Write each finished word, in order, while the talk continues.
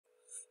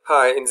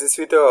Hi, in this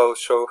video I'll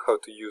show how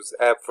to use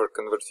app for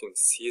converting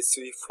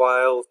CSV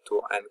file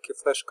to Anki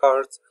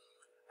flashcards.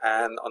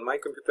 And on my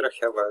computer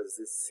I have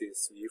this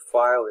CSV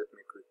file. Let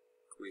me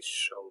quickly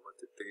show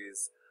what it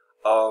is.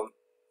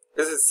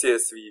 This is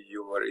CSV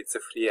viewer. It's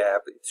a free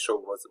app. It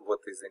shows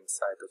what is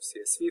inside of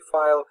CSV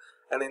file.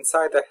 And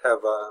inside I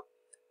have a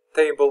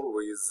table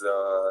with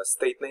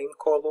state name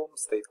column,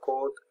 state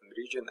code, and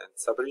region and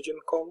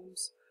subregion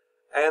columns.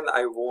 And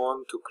I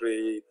want to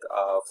create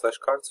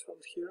flashcards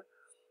from here.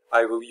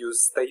 I will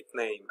use state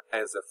name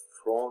as a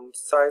front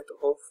side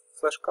of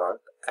flashcard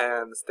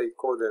and state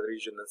code and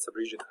region and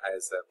subregion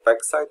as a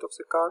back side of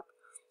the card.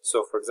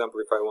 So for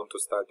example, if I want to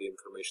study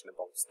information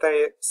about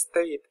state,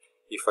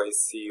 if I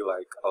see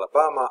like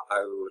Alabama,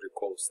 I will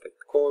recall state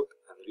code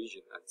and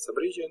region and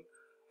subregion,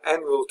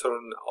 and will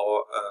turn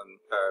our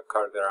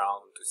card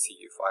around to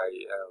see if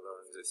I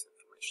learned this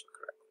information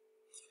correctly.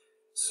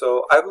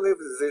 So I believe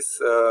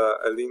this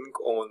a link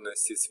on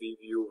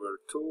CSV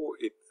viewer 2.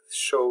 It's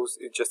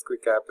just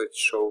quick app. It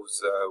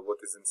shows what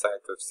is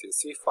inside of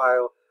CSV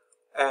file,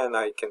 and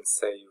I can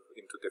save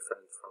into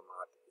different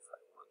format if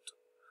I want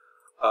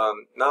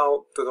to.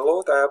 Now to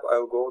download the app,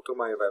 I'll go to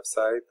my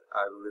website.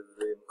 I will leave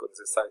the link on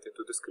the site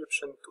into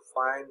description. To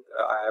find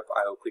the app,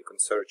 I'll click on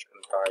search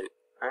and type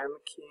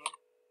Anki,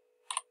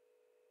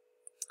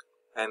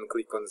 and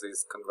click on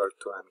this convert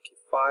to Anki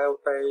file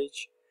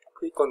page.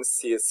 Click on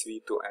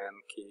CSV to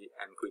Anki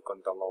and click on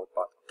download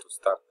button to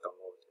start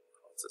downloading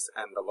process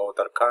and download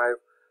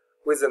archive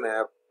with an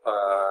app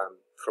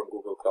from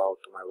Google Cloud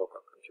to my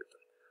local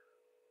computer.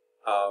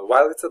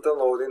 While it's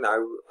downloading, I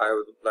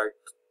would like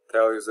to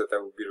tell you that I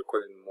will be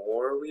recording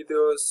more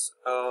videos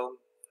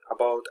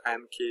about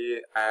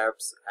Anki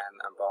apps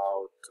and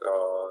about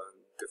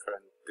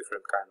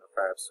different kind of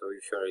apps. So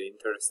if you're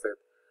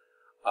interested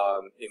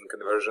in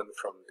conversion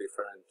from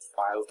different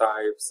file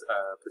types,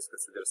 please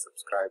consider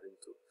subscribing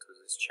to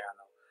this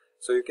channel.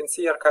 So you can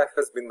see archive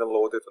has been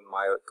downloaded on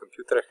my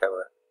computer. I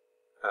have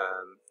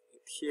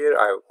here.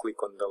 I will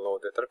click on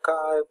downloaded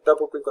archive,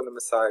 double click on the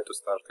site to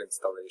start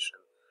installation,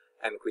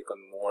 and click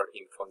on more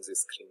info on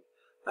this screen.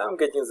 Now I'm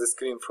getting the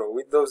screen from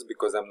Windows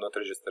because I'm not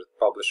registered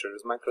publisher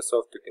with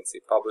Microsoft. You can see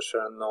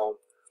publisher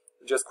unknown.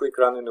 Just click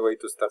run anyway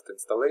to start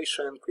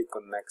installation, click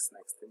on next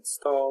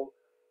install,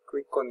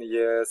 click on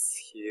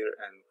yes here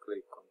and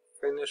click on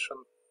finish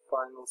on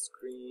final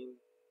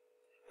screen.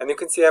 And you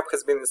can see app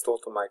has been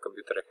installed on my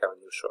computer. I have a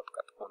new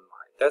shortcut on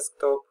my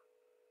desktop.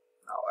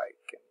 Now I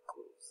can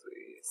close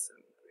this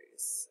and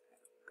this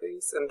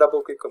and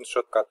double click on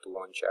shortcut to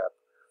launch app.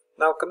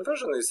 Now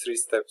conversion is 3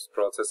 steps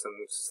process, and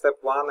step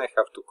 1 I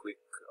have to click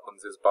on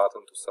this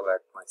button to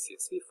select my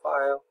CSV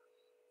file.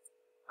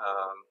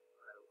 I'll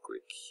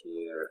click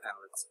here and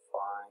let's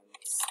find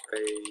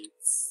state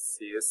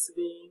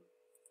CSV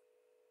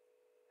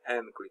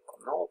and click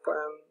on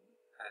open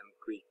and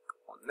click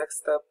on next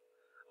step.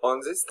 On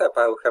this step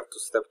I'll have to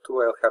step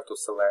 2 I'll have to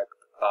select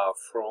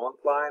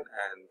front line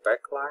and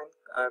back line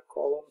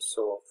columns.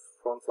 So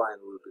front line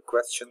will be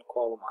question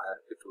column,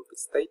 it will be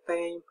state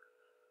name,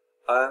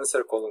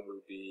 answer column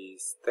will be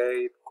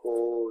state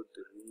code,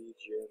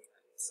 region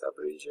and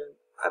subregion,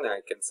 and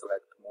I can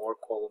select more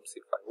columns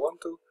if I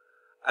want to.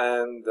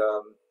 And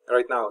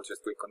right now I'll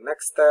just click on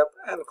next step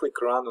and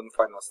click run on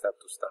final step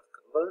to start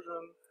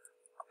conversion.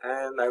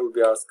 And I will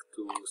be asked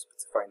to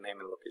specify name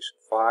and location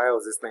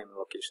file. This name and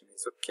location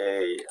is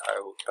okay.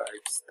 I will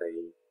type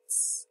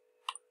states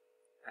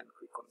and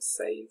click on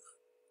save,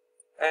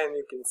 and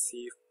you can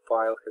see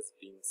file has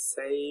been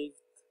saved.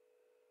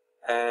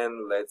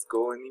 And let's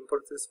go and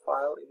import this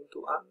file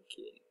into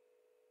Anki.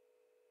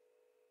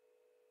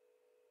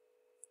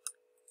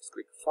 Just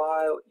click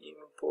file,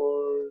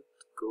 import,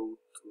 go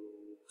to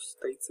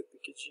states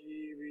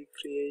APKG we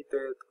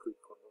created,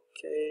 click on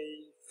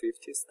OK,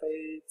 50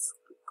 states,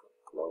 click on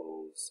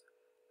close,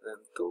 then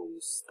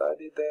tools,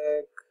 study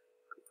deck,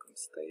 click on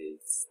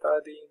states,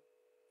 study,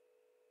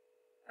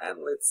 and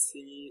let's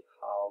see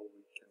how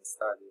we can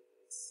study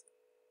this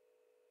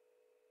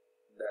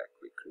deck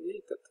we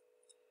created.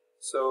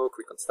 So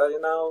click on study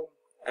now,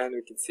 and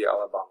we can see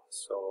Alabama.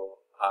 So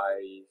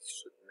I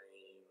should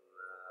name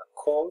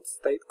code,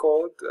 state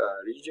code,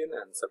 region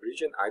and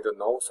subregion. I don't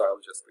know, so I'll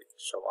just click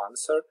show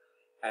answer,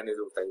 and it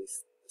will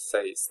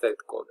say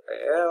state code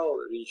AL,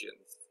 region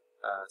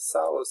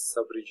south,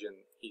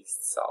 subregion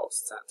east, south,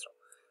 central.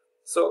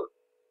 So,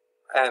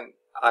 and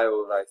I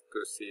would like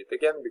to see it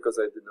again because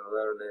I didn't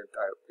learn it.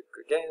 I'll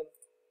click again,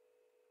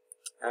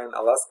 and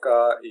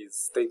Alaska is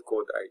state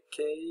code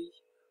IK,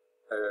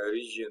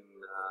 region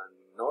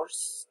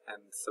north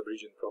and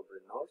subregion probably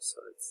north,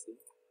 so let's see,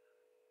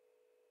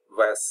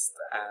 west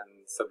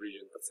and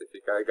subregion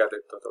Pacific. I got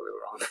it totally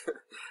wrong.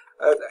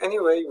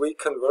 Anyway, we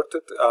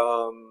converted,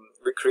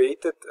 we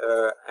created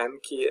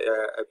Anki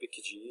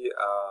APKG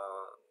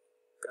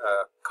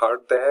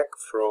card deck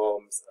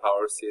from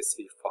our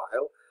CSV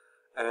file.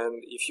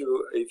 And if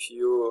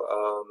you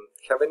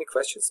have any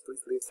questions,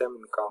 please leave them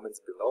in the comments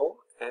below.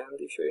 And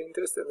if you're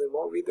interested in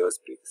more videos,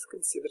 please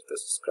consider to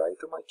subscribe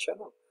to my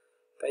channel.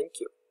 Thank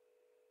you.